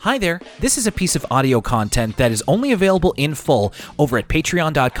Hi there, this is a piece of audio content that is only available in full over at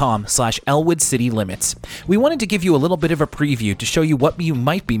patreon.com/Elwood City Limits. We wanted to give you a little bit of a preview to show you what you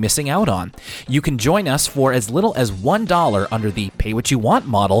might be missing out on. You can join us for as little as $1 under the pay what you want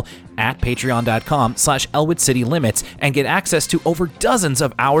model at patreon.com/Elwood City Limits and get access to over dozens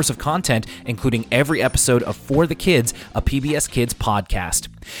of hours of content, including every episode of For the Kids, a PBS Kids podcast.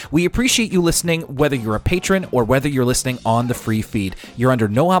 We appreciate you listening, whether you're a patron or whether you're listening on the free feed. You're under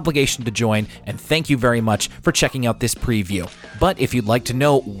no obligation to join, and thank you very much for checking out this preview. But if you'd like to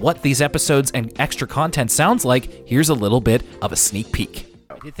know what these episodes and extra content sounds like, here's a little bit of a sneak peek.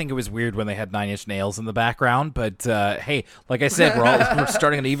 I did think it was weird when they had Nine Inch Nails in the background, but hey, like I said, we're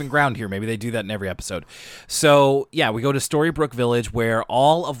starting on even ground here. Maybe they do that in every episode. So yeah, we go to Storybrooke Village where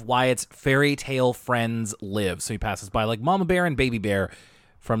all of Wyatt's fairy tale friends live. So he passes by like Mama Bear and Baby Bear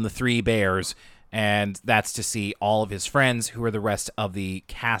from the Three Bears, and that's to see all of his friends who are the rest of the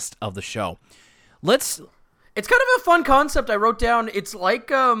cast of the show. It's kind of a fun concept. I wrote down. It's like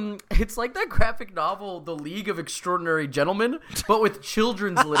that graphic novel, The League of Extraordinary Gentlemen, but with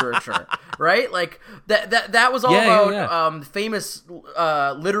children's literature, right? Like that was all about famous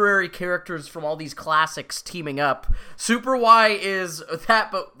literary characters from all these classics teaming up. Super Y is that,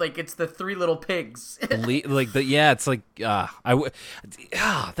 but like it's the Three Little Pigs.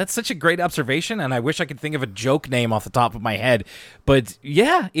 That's such a great observation, and I wish I could think of a joke name off the top of my head. But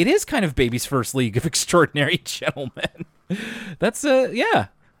yeah, it is kind of baby's first League of Extraordinary Gentlemen. That's The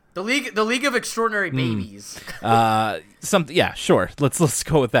League of Extraordinary Babies. Sure. Let's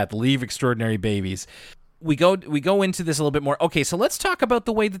go with that. The League of Extraordinary Babies. We go into this a little bit more. Okay, so let's talk about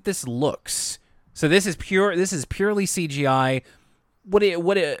the way that this looks. So this is purely CGI.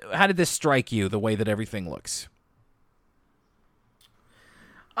 How did this strike you, the way that everything looks?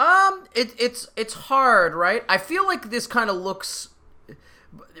 It's hard, right? I feel like this kind of looks.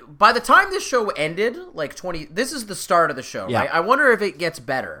 By the time this show ended, this is the start of the show, yeah. Right? I wonder if it gets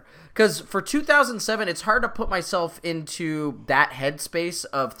better. Because for 2007, it's hard to put myself into that headspace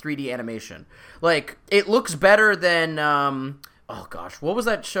of 3D animation. Like, it looks better than, oh gosh, what was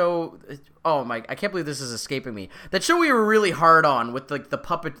that show? Oh my, I can't believe this is escaping me. That show we were really hard on with like the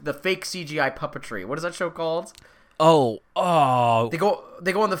fake CGI puppetry. What is that show called? Oh. They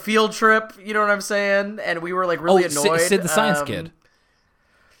go on the field trip, you know what I'm saying? And we were like really annoyed. Sid the Science Kid.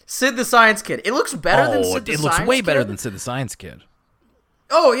 Sid the Science Kid. It looks better than Sid the Science Kid. It looks way better than Sid the Science Kid.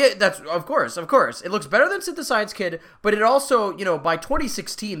 Oh, yeah, that's of course. It looks better than Sid the Science Kid, but it also, by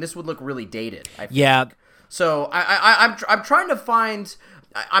 2016, this would look really dated, I think. Yeah. So I'm trying to find.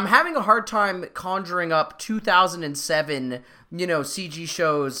 I'm having a hard time conjuring up 2007, CG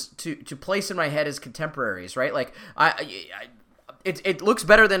shows to place in my head as contemporaries, right? Like It looks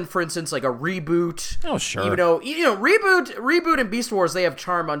better than, for instance, like a Reboot. Oh, sure. Even though, Reboot and Beast Wars, they have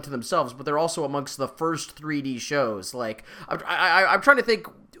charm unto themselves, but they're also amongst the first 3D shows. Like, I'm trying to think,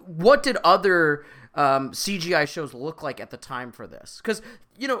 what did other CGI shows look like at the time for this? Because,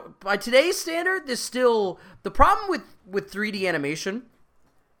 by today's standard, the problem with 3D animation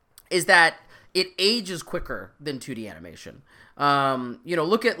is that it ages quicker than 2D animation.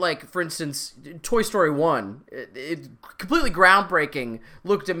 Look at, like, for instance, Toy Story 1. It completely groundbreaking,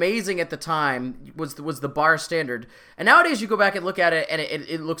 looked amazing at the time, was the bar standard. And nowadays you go back and look at it, and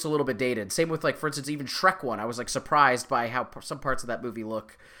it looks a little bit dated. Same with, like, for instance, even Shrek 1. I was, like, surprised by how some parts of that movie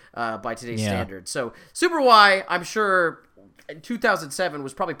look by today's standards. So, Super Y, I'm sure, in 2007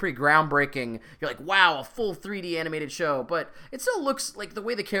 was probably pretty groundbreaking. You're like, wow, a full 3D animated show, but it still looks like the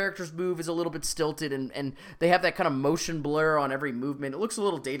way the characters move is a little bit stilted, and they have that kind of motion blur on every movement. It looks a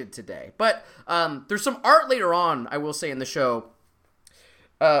little dated today, but there's some art later on, I will say, in the show.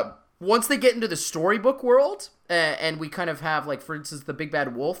 Once they get into the storybook world, and we kind of have, like, for instance, the Big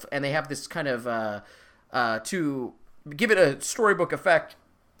Bad Wolf, and they have this kind of to give it a storybook effect,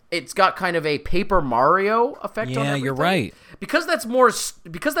 it's got kind of a Paper Mario effect on everything. Yeah, you're right. Because that's more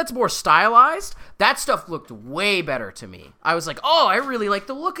stylized, that stuff looked way better to me. I was like, oh, I really like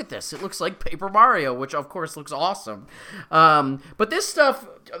the look at this. It looks like Paper Mario, which of course looks awesome. But this stuff,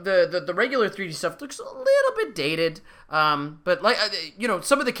 the regular 3D stuff, looks a little bit dated. But like,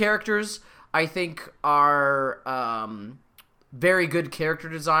 some of the characters I think are very good character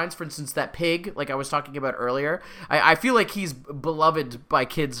designs. For instance, that pig, like I was talking about earlier, I feel like he's beloved by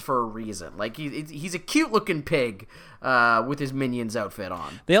kids for a reason. Like he's a cute looking pig with his Minions outfit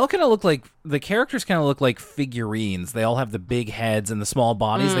on. They all kind of look like, the characters kind of look like figurines. They all have the big heads and the small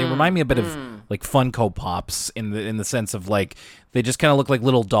bodies. They remind me a bit of like Funko Pops in the sense of, like, they just kind of look like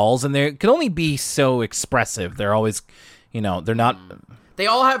little dolls, and they can only be so expressive. They're always, they're not. They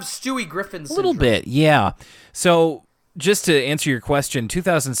all have Stewie Griffin syndrome. A little bit, yeah. So Just to answer your question,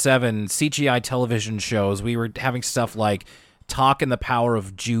 2007 CGI television shows, we were having stuff like Talk and the Power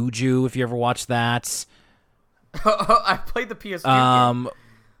of Juju, if you ever watched that. I played the PS2 game.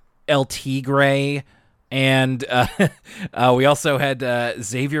 El Tigre, and we also had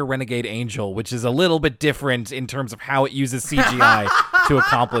Xavier Renegade Angel, which is a little bit different in terms of how it uses CGI to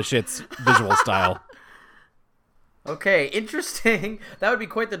accomplish its visual style. Okay, interesting. That would be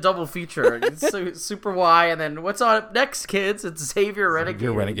quite the double feature. Super Y, and then what's on up next, kids? It's Xavier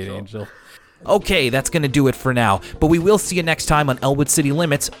Renegade Angel. Okay, that's going to do it for now, but we will see you next time on Elwood City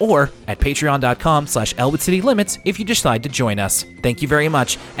Limits or at patreon.com/ElwoodCityLimits if you decide to join us. Thank you very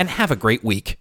much, and have a great week.